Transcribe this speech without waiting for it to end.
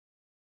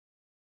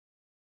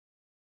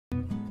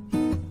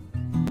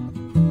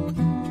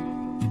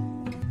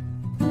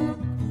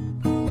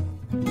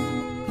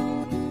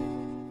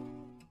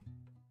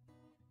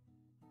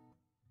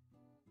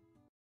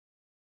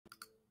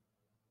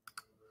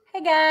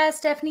Hey guys,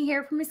 Stephanie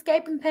here from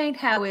Escape and Paint.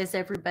 How is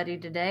everybody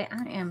today?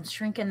 I am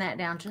shrinking that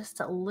down just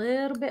a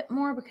little bit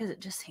more because it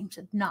just seems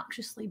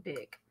obnoxiously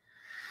big,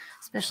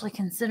 especially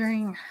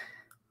considering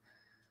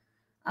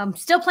I'm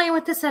still playing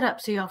with the setup,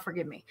 so y'all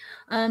forgive me.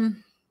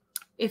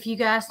 If you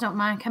guys don't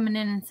mind coming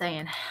in and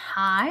saying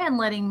hi and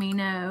letting me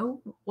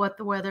know what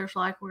the weather's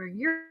like where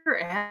you're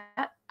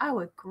at, I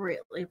would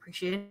greatly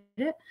appreciate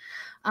it.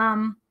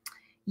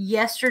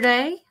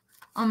 Yesterday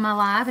on my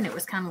live, and it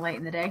was kind of late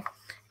in the day,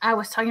 I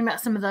was talking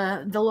about some of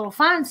the little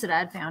finds that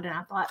I'd found, and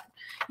I thought,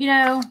 you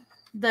know,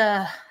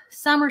 the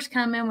summer's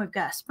coming. We've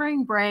got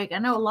spring break. I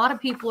know a lot of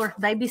people are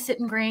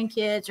babysitting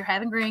grandkids or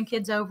having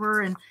grandkids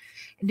over and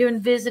doing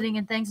visiting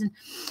and things. And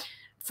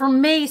for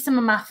me, some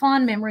of my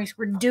fond memories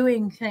were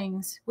doing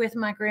things with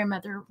my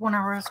grandmother when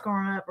I was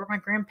growing up, or my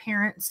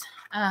grandparents.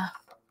 I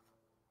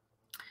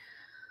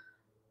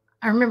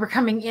remember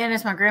coming in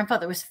as my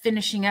grandfather was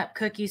finishing up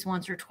cookies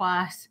once or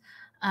twice.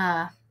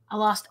 I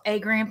lost a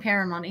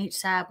grandparent on each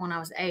side when I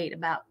was 8,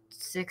 about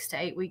 6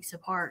 to 8 weeks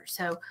apart.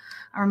 So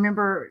I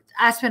remember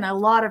I spent a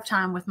lot of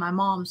time with my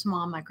mom's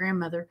mom, my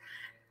grandmother.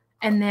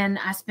 And then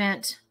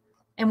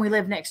and we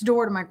lived next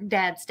door to my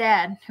dad's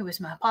dad, who was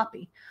my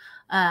poppy.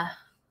 And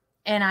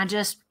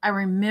I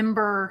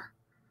remember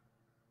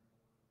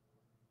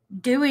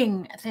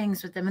doing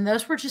things with them. And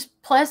those were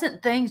just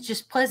pleasant things,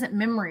 just pleasant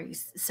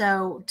memories.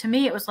 So to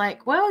me, it was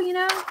like, well,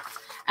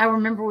 I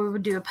remember we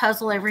would do a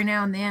puzzle every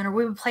now and then, or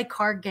we would play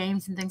card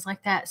games and things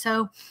like that.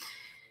 So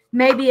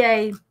maybe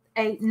a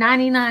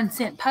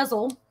 99-cent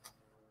puzzle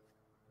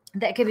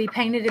that could be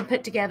painted and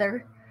put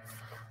together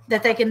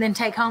that they can then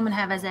take home and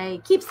have as a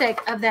keepsake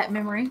of that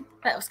memory.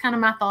 That was kind of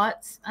my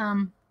thoughts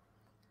on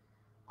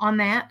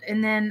that.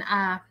 And then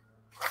I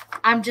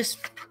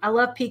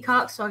love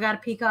peacocks, so I got a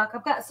peacock.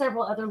 I've got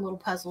several other little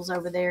puzzles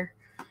over there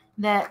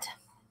that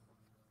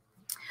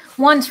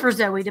one's for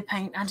Zoe to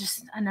paint.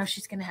 I know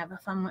she's going to have a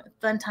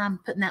fun time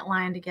putting that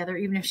lion together.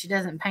 Even if she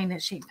doesn't paint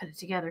it, she can put it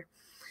together.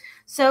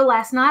 So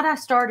last night I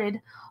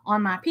started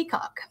on my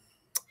peacock.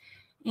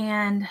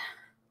 And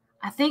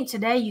I think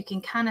today you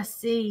can kind of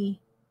see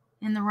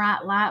in the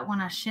right light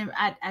when I shimmer.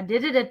 I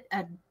did it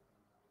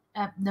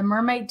at the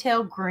mermaid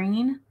tail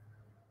green.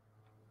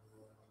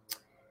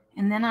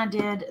 And then I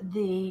did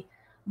the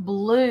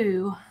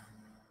blue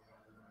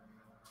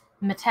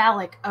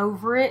metallic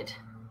over it.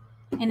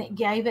 And it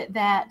gave it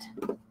that,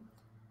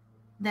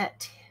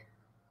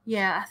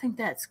 yeah, I think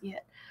that's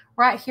it.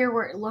 Right here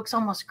where it looks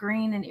almost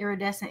green and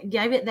iridescent, it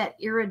gave it that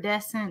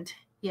iridescent,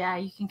 yeah,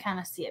 you can kind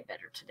of see it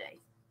better today.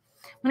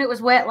 When it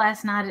was wet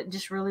last night, it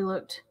just really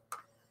looked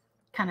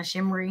kind of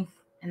shimmery,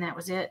 and that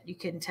was it. You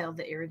couldn't tell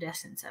the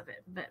iridescence of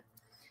it, but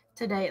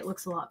today it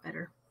looks a lot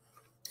better.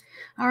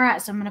 All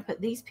right, so I'm going to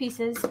put these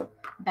pieces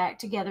back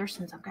together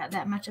since I've got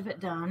that much of it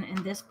done, and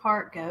this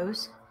part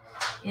goes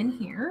in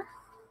here.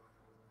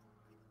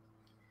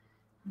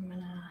 I'm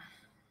going to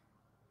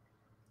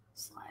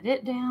slide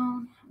it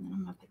down, and then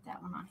I'm going to put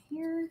that one on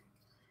here,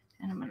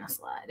 and I'm going to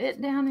slide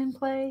it down in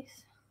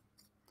place.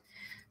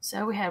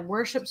 So we had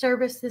worship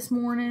service this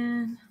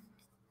morning.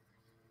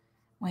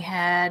 We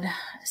had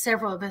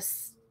several of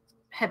us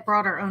had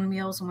brought our own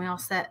meals, and we all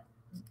sat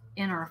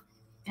in our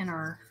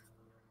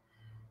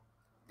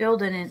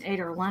building and ate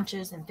our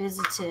lunches and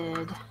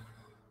visited.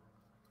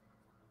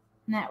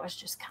 And that was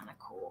just kind of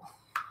cool.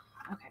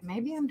 Okay,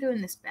 maybe I'm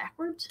doing this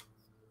backwards.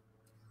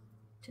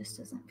 Just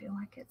doesn't feel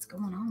like it's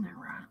going on there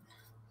right.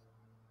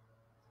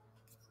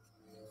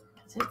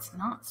 Because it's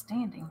not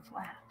standing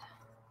flat.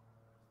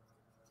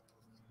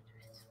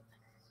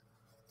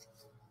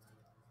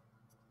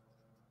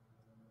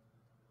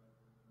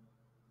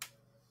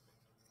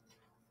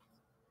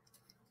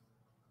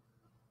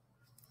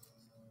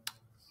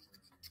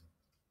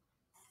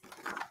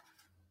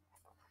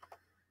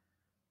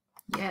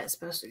 Yeah, it's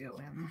supposed to go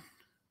in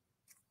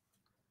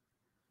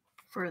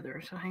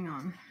further, so hang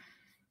on.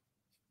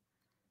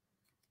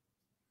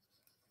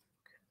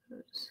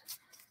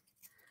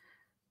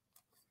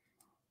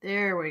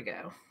 There we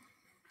go.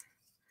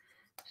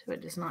 So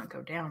it does not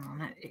go down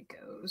on it, it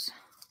goes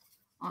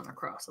on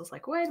across. I was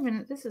like, wait a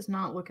minute, this is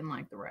not looking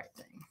like the right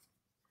thing.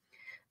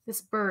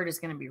 This bird is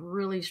going to be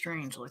really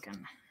strange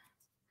looking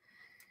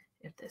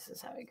if this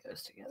is how it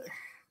goes together.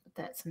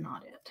 But that's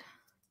not it.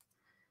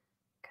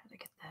 Gotta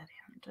get that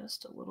in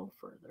just a little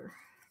further.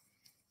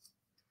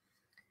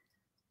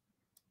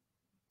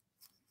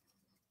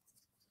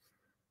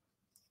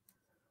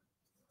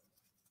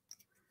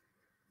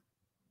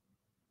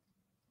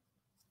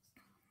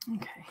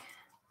 Okay.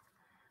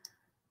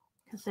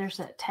 Because there's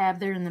that tab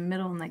there in the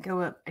middle, and they go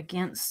up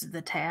against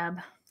the tab.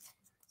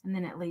 And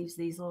then it leaves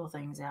these little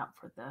things out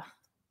for the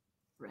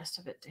rest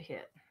of it to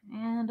hit.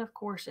 And of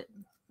course it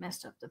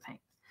messed up the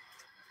paint.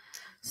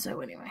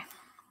 So anyway.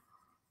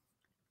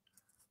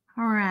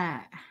 All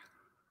right.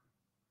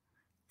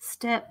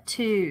 Step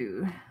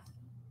 2.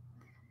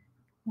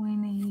 We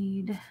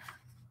need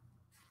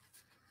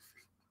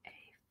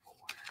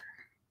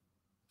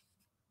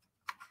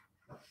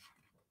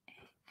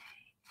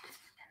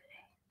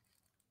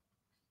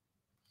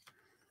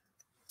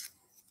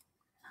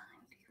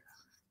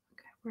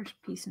Where's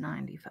piece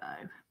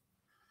 95?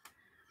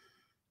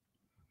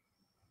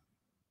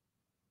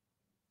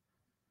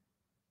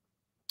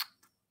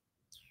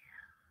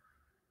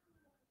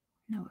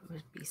 No, it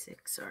was B6,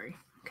 sorry.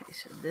 Okay,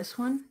 so this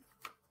one.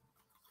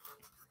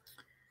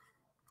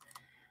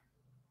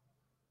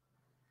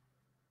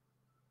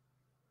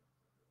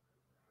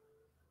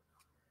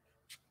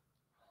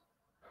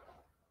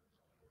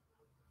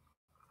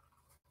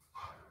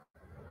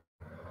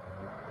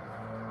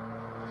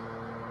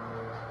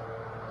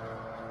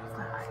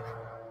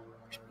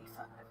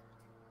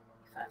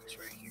 B5 is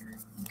right here.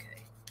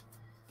 Okay.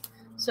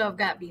 So I've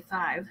got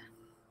B5.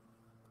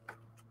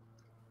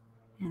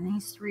 And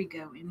these three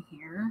go in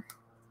here.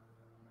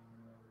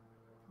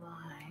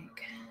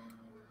 Like,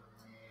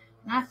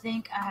 and I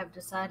think I have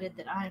decided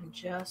that I am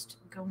just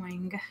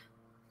going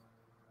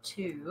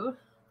to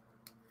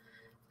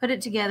put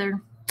it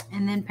together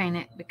and then paint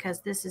it,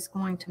 because this is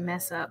going to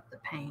mess up the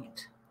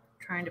paint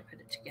trying to put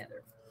it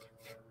together.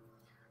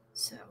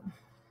 So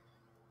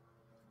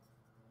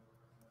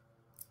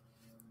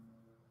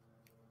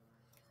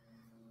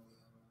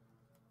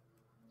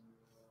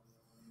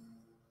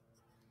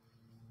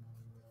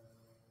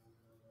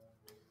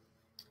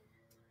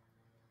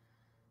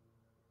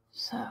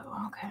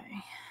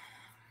okay,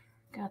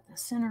 got the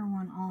center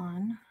one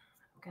on.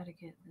 I've got to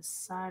get this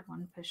side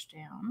one pushed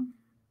down,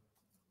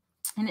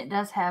 and it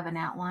does have an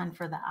outline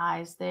for the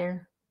eyes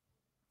there,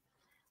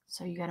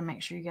 so you got to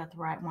make sure you got the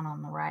right one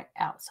on the right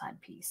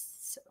outside piece.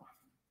 So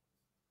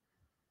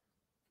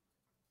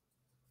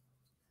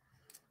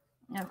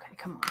okay,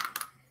 come on.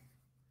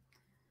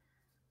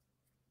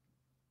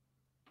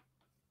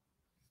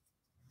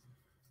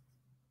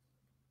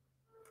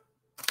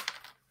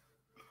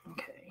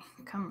 Okay,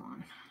 come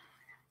on.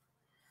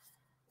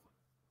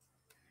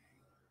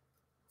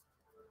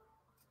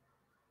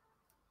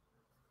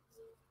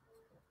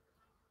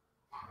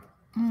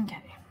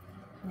 Okay,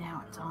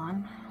 now it's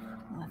on.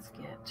 Let's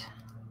get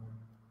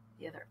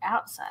the other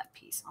outside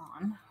piece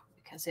on,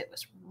 because it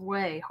was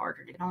way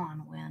harder to get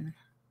on when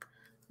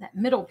that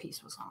middle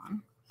piece was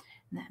on.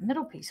 And that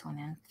middle piece went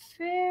in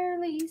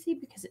fairly easy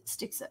because it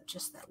sticks up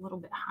just that little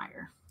bit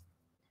higher.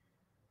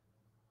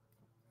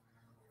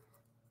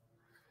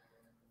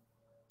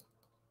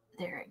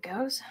 There it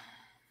goes.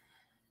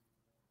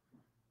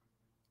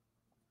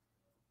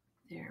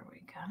 There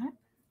we got it.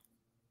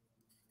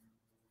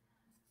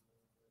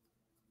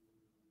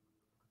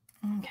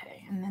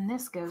 Okay, and then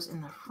this goes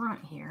in the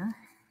front here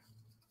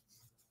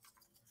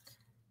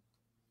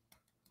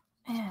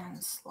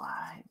and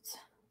slides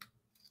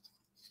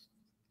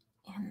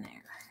in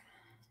there.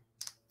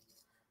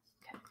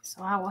 Okay,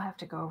 so I will have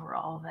to go over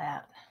all of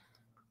that.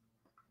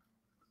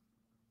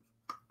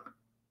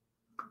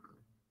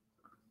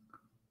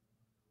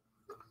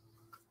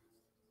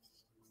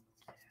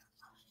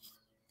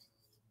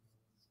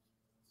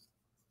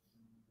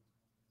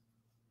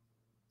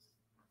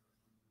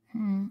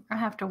 I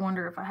have to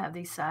wonder if I have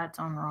these sides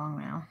on wrong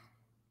now.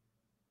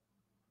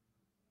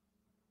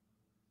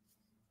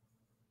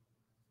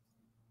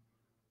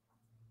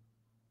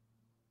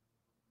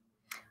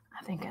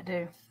 I think I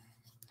do.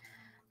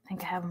 I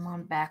think I have them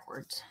on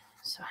backwards,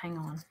 so hang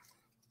on.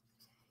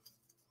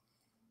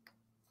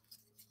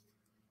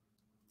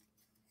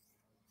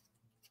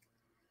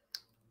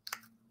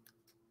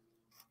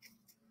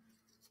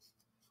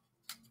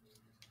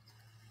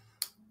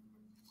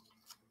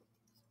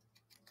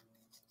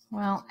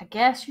 Well, I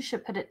guess you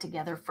should put it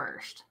together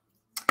first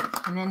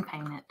and then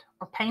paint it,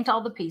 or paint all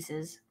the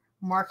pieces,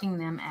 marking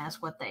them as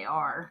what they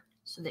are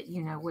so that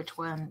you know which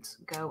ones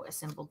go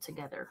assembled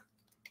together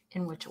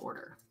in which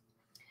order.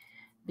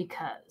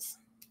 Because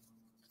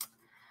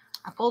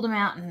I pulled them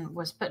out and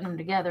was putting them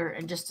together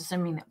and just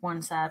assuming that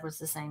one side was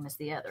the same as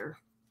the other.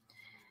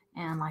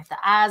 And like the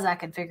eyes, I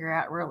could figure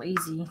out real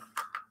easy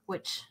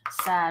which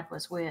side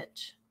was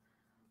which.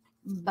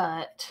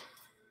 But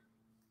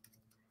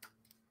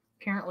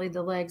apparently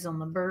the legs on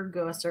the bird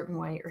go a certain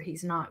way, or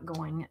he's not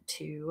going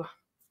to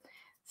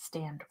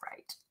stand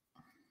right.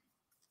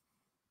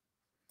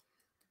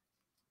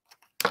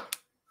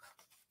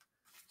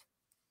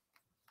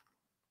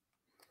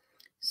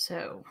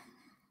 So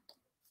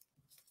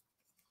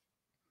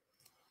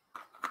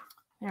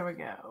there we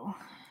go.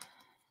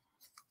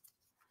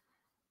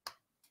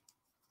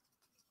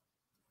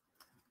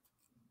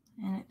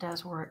 And it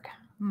does work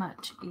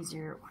much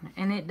easier,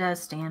 and it does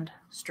stand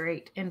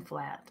straight and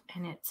flat,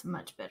 and it's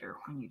much better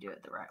when you do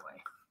it the right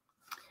way.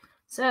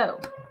 So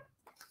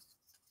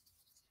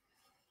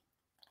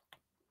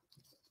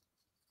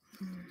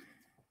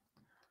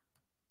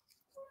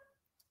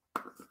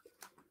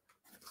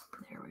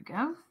there we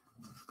go.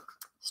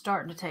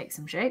 Starting to take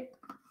some shape.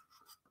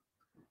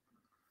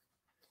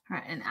 All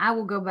right, and I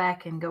will go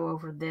back and go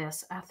over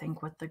this, I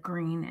think, with the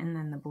green and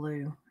then the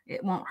blue.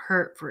 It won't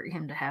hurt for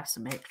him to have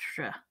some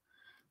extra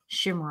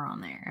shimmer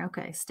on there.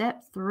 Okay,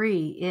 step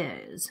 3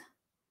 is,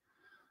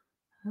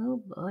 oh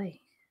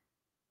boy,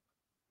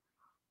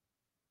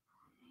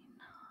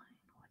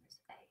 what is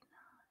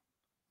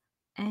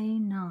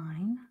A9?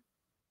 A9.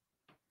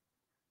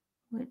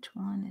 Which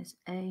one is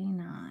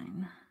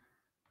A9?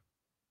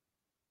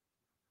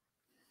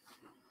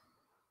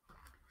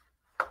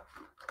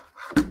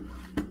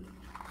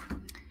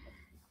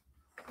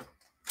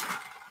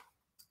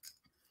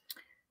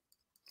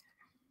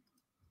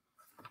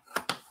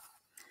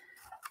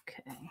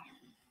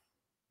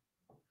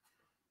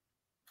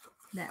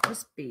 That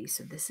was B,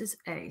 so this is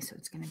A. So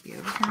it's going to be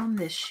over here on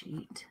this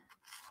sheet.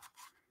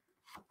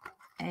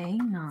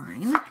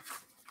 A9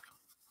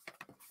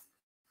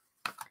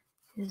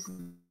 is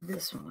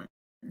this one.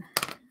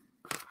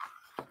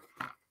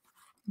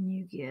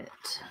 You get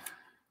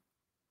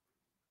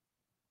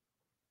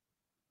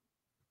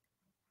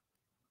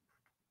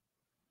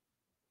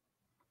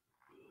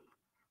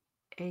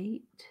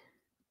eight,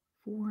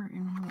 4,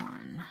 and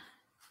 1.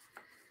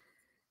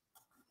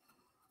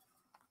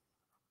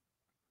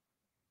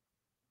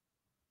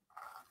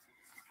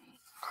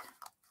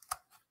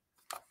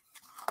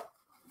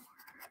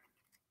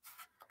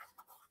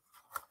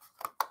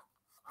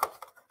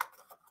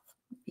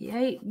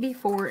 B8,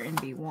 B4,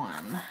 and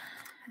B1.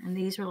 And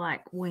these are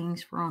like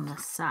wings for on the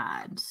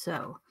side.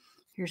 So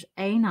here's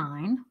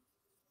A9.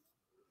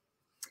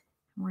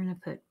 We're going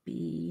to put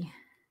B8.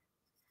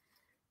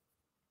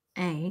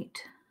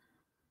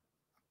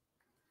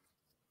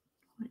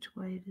 Which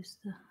way does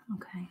the,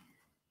 okay.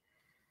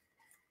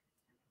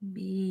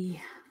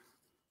 B4.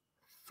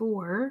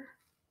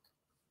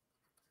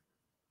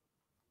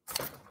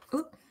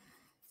 Oop.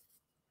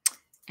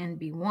 And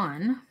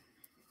B1.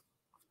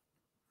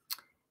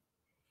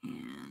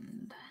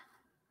 And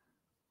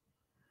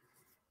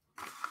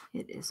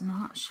it is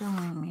not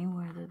showing me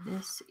whether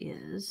this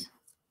is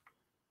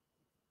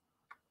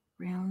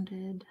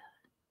rounded.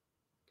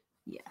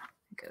 Yeah,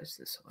 it goes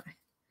this way.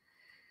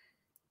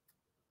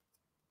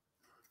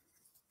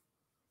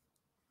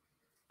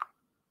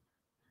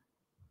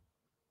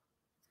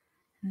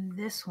 And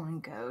this one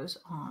goes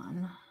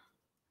on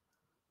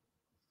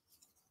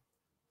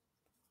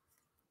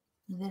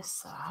this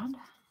side.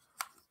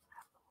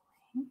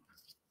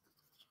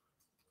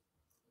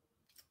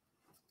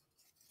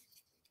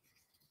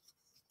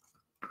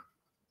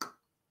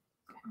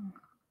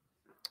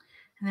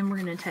 And then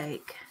we're going to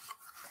take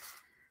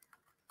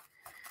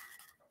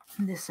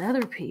this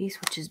other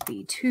piece, which is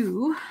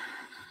B2,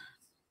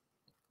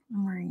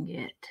 and we're going to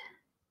get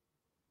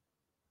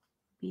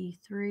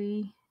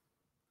B3,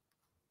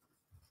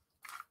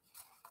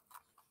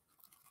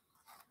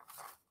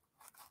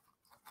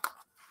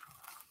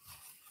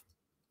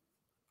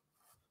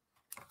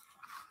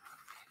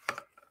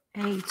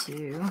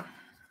 A2,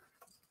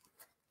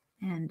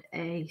 and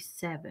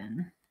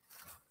A7.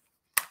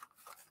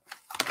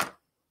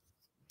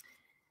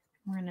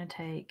 We're going to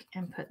take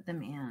and put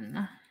them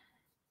in.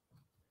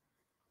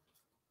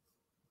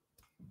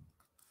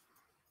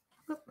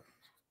 Whoop.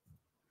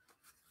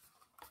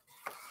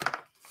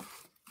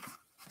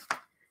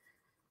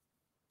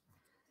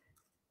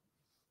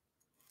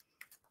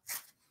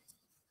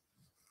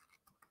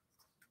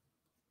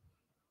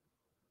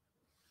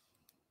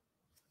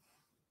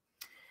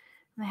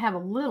 They have a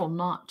little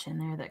notch in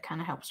there that kind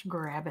of helps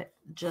grab it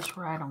just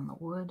right on the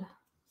wood.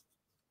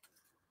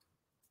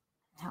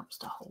 It helps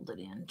to hold it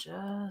in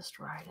just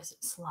right as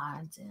it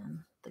slides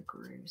in the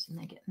grooves and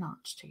they get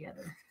notched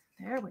together.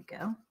 There we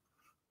go.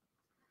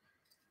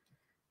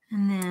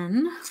 And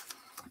then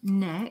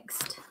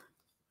next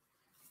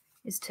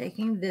is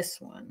taking this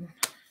one.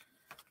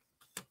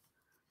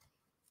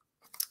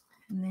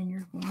 And then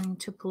you're going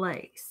to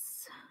place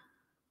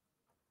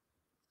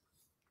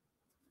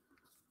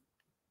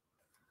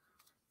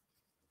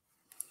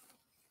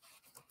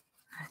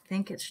I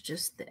think it's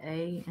just the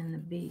A and the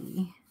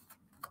B.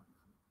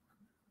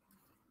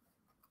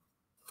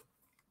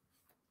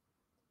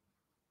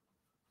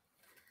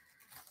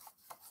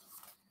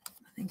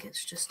 I think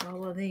it's just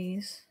all of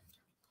these.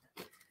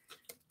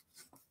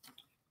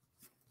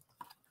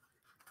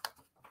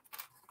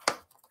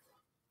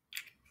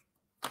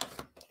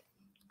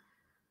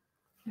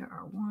 There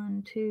are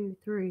 1, 2,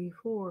 3,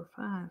 4,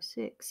 5,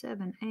 6,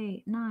 7,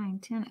 8, 9,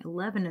 10,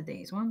 11 of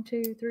these. 1,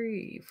 2,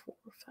 3, 4,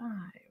 5,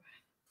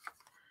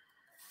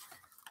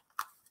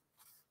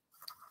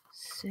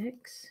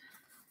 6,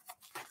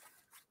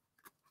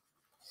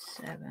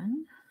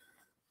 7,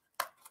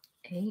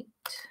 8,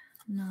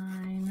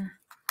 9,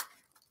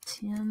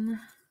 10,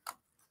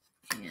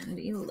 and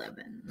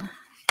 11.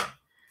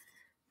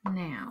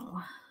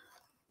 Now,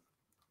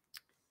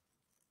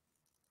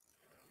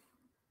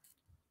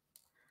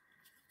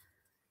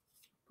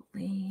 I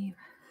believe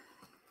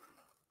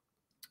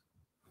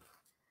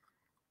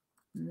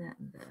that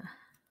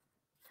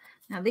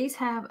now these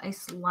have a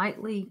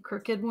slightly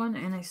crooked one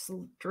and a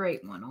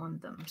straight one on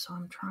them. So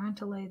I'm trying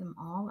to lay them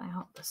all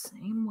out the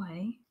same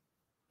way.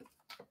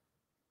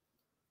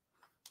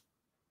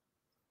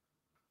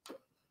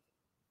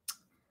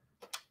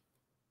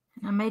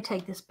 And I may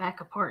take this back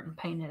apart and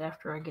paint it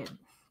after I get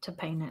to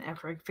paint it,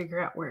 after I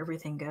figure out where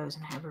everything goes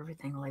and have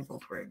everything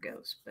labeled where it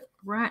goes. But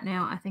right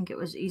now, I think it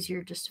was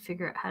easier just to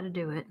figure out how to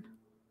do it.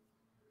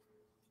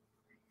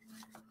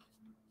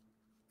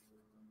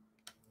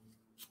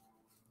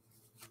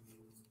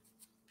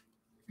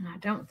 And I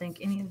don't think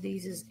any of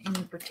these is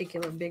any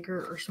particular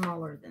bigger or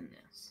smaller than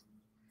this.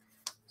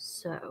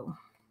 So,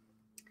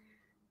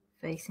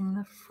 facing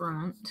the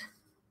front,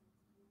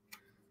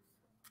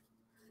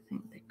 I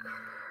think the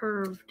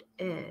curved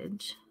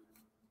edge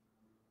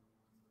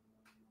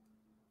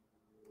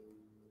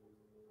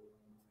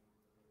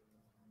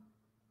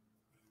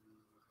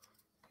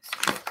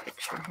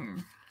picture here.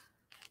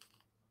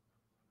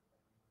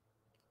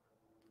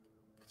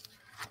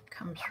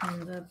 Comes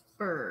from the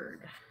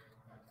bird.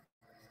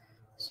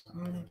 So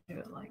I'm going to do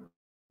it like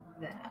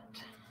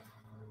that.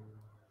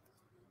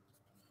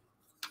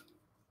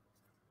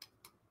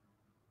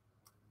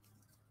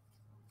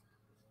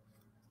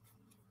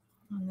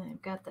 And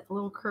they've got that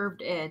little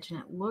curved edge, and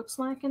it looks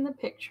like in the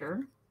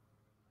picture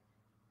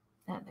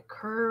that the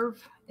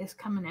curve is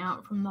coming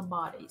out from the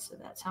body. So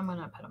that's how I'm going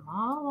to put them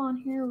all on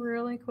here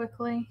really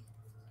quickly.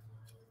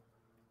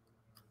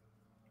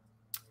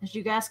 As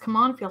you guys come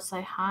on, if you'll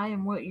say hi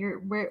and what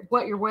your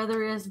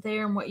weather is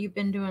there and what you've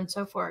been doing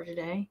so far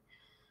today,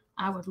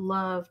 I would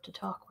love to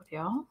talk with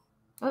y'all.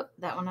 Oh,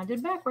 that one I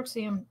did backwards.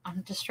 See,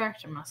 I'm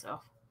distracting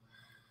myself.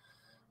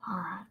 All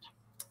right.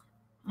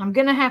 I'm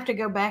going to have to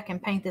go back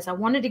and paint this. I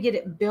wanted to get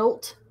it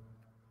built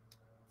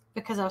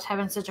because I was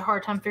having such a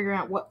hard time figuring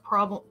out what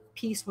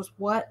piece was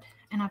what.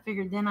 And I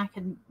figured then I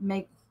could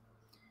make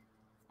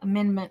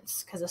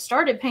amendments because I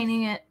started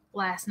painting it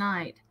last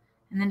night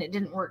and then it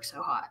didn't work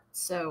so hot.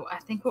 So I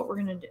think what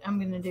I'm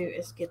going to do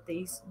is get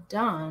these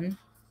done,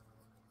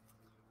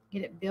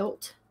 get it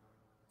built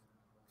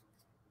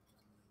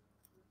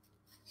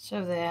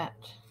so that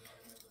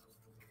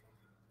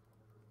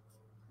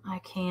I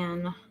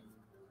can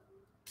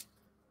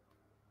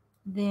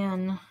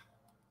then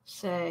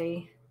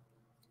say,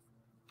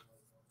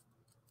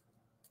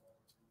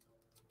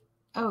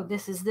 oh,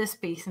 this is this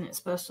piece and it's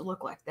supposed to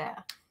look like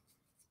that.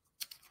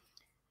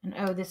 And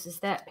oh, this is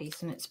that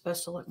piece and it's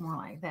supposed to look more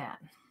like that.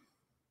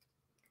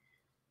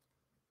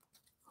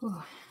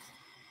 Whew.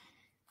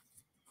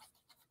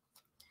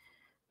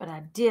 But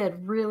I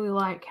did really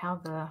like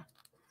how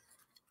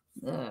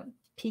the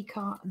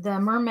peacock, the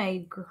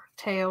mermaid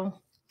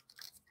tail,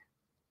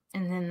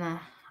 and then the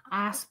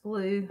ice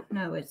blue,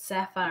 no, it's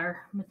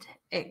sapphire,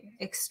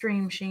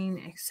 extreme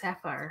sheen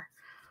sapphire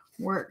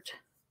worked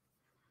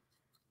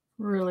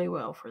really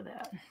well for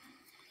that.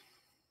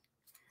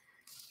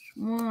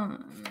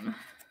 1,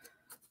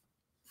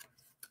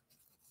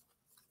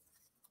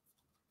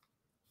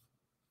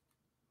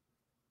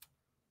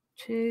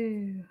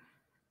 2.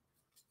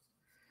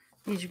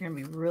 These are going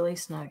to be really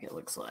snug, it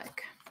looks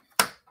like.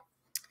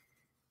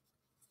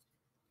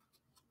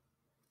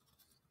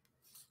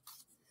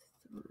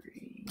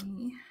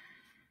 3.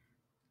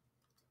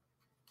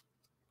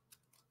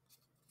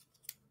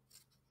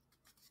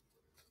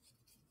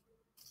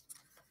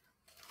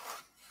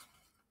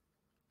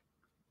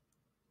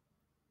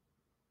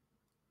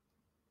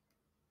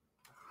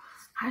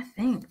 I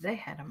think they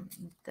had them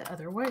the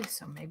other way,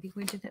 so maybe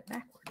we did it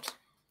backwards.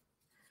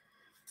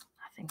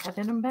 I think I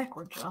did them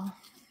backwards, y'all.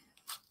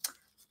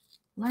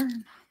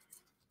 Learn.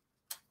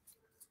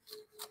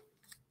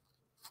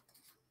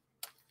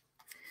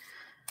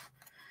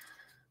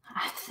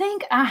 I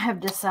think I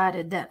have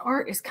decided that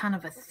art is kind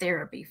of a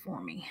therapy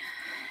for me.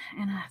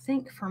 And I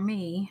think for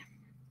me,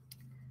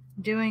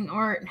 doing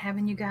art and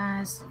having you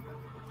guys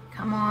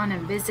come on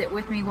and visit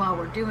with me while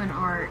we're doing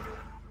art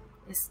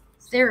is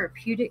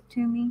therapeutic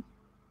to me.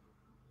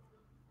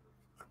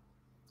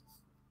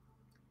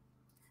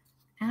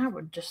 And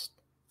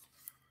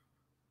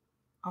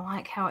I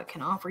like how it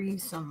can offer you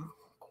some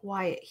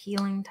quiet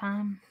healing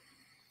time.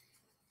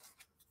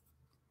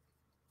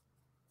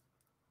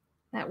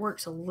 That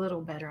works a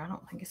little better. I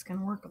don't think it's going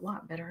to work a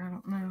lot better. I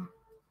don't know.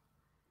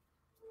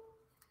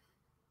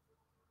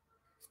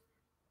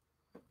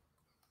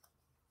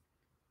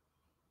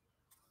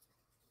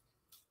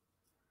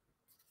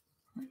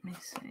 Let me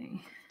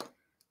see.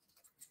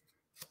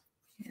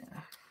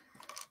 Yeah.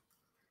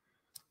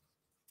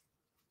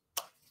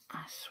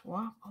 I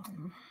swap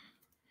them.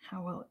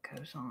 How well it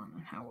goes on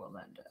and how well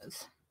that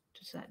does.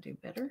 Does that do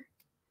better?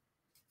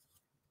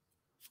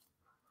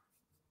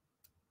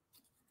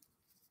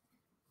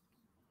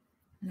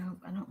 Nope,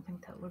 I don't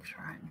think that looks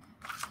right.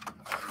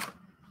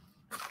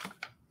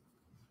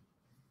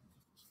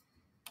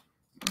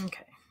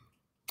 Okay.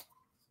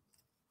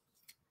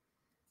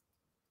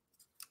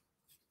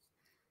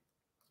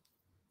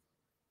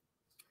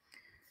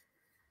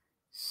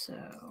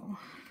 So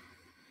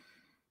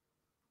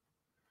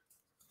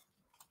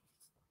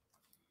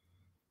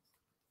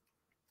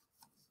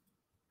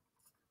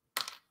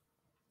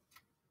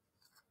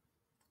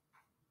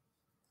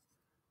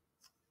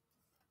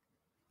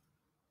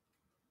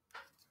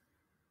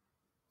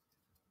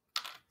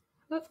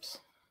oops.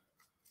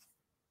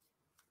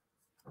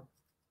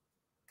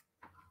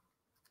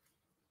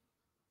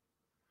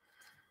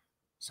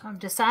 So I've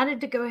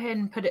decided to go ahead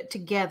and put it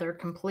together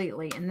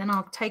completely, and then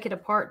I'll take it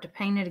apart to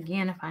paint it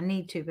again if I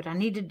need to, but I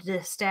needed to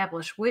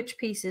establish which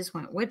pieces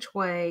went which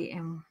way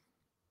and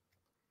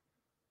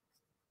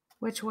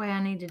which way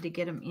I needed to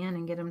get them in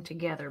and get them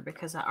together,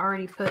 because I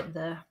already put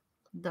the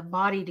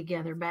body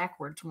together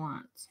backwards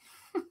once.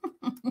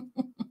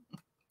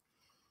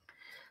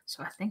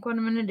 So I think what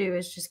I'm going to do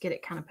is just get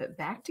it kind of put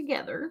back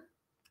together.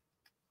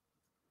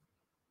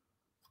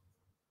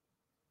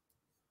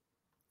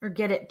 Or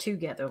get it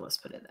together, let's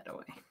put it that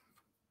way.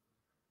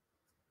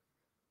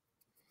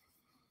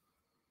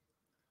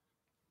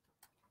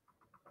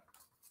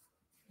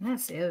 And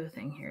that's the other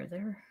thing here.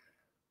 They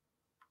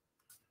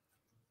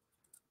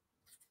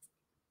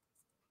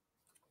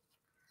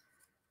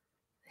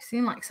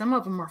seem like some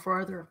of them are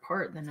farther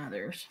apart than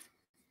others.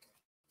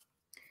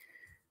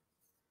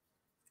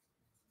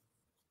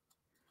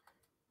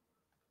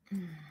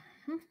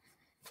 Mm-hmm.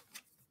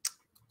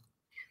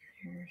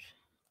 Here's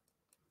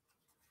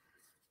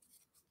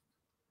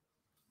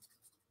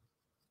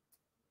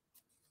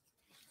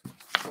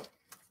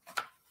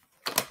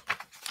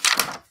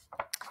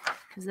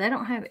because they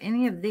don't have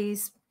any of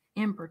these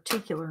in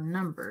particular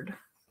numbered.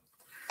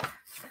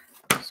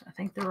 So I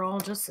think they're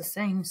all just the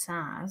same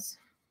size.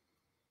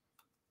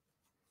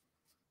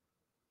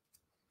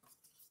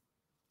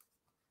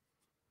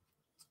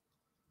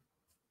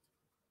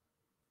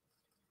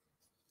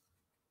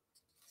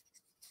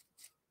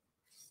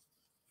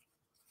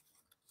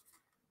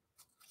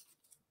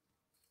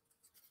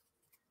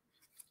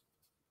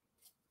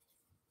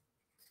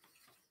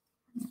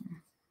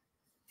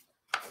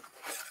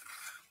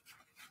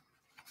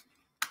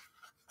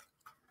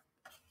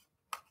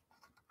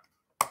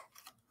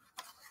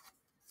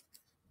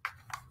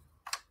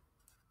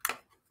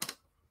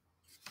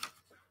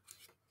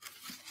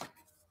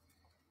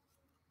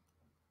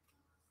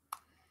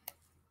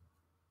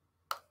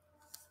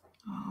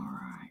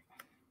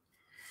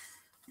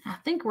 I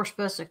think we're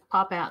supposed to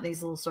pop out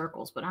these little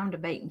circles, but I'm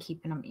debating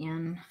keeping them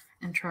in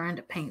and trying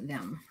to paint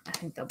them. I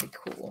think they'll be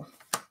cool.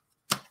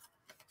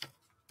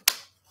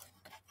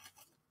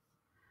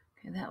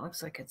 Okay, that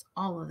looks like it's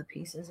all of the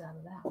pieces out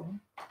of that one.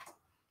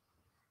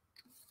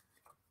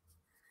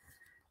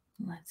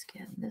 Let's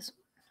get this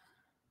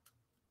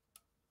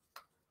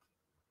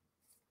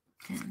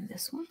one. And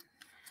this one.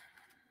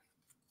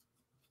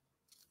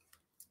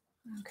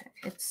 Okay,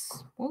 it's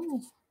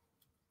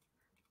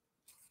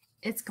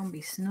going to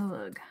be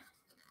snug.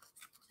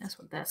 That's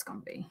what that's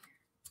going to be.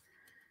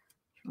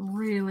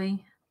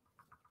 Really,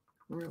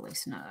 really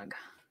snug.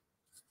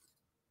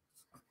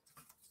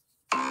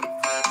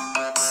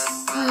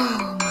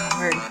 Oh, my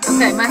word.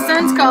 Okay, my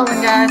son's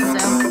calling, guys, so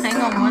hang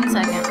on 1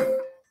 second.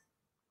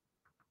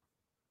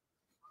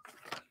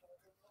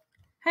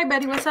 Hey,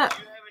 buddy, what's up?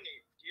 Do you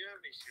have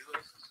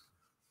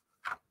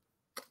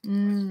any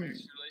shoelaces?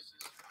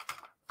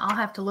 I'll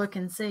have to look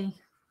and see.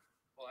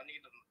 Well, I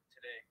need them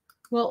today.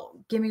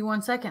 Well, give me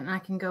 1 second and I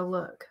can go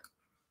look.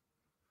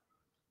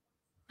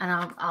 And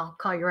I'll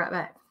call you right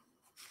back.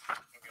 Okay.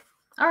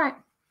 All right.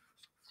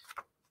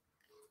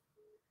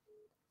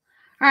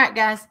 All right,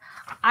 guys.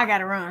 I got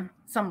to run.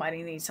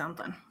 Somebody needs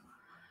something.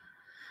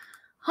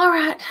 All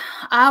right.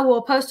 I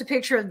will post a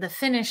picture of the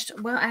finished.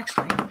 Well,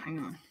 actually, hang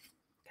on.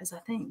 Because I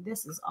think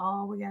this is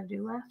all we got to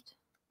do left.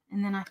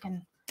 And then I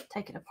can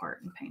take it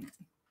apart and paint it.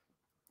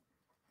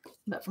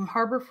 But from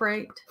Harbor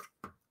Freight,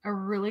 are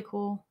really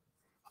cool.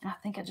 And I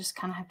think I just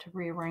kind of have to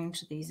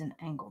rearrange these and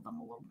angle them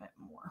a little bit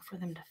more for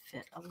them to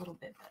fit a little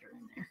bit better in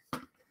there.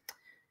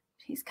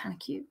 He's kind of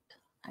cute.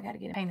 I got to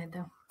get it painted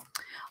though.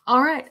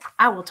 All right.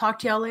 I will talk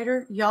to y'all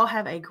later. Y'all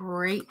have a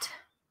great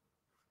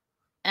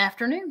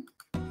afternoon.